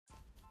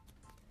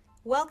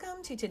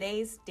Welcome to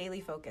today's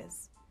Daily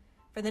Focus.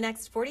 For the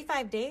next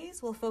 45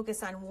 days, we'll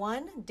focus on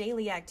one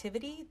daily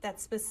activity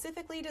that's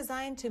specifically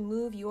designed to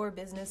move your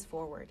business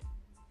forward.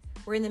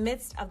 We're in the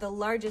midst of the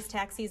largest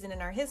tax season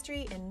in our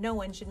history, and no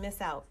one should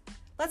miss out.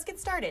 Let's get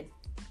started.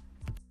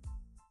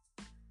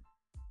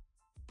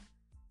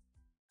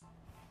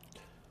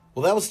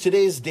 Well, that was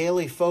today's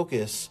Daily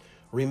Focus.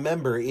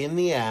 Remember, in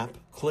the app,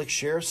 click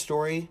Share a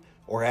Story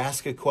or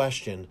Ask a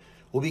Question.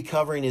 We'll be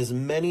covering as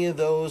many of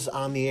those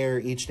on the air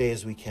each day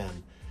as we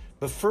can.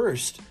 But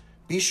first,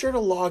 be sure to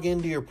log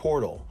into your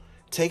portal.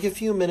 Take a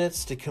few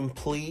minutes to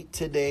complete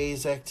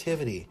today's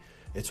activity.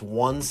 It's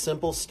one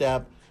simple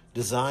step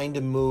designed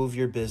to move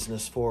your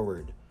business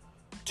forward.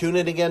 Tune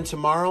in again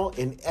tomorrow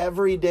and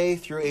every day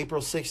through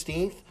April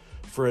 16th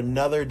for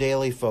another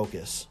Daily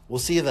Focus. We'll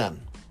see you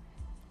then.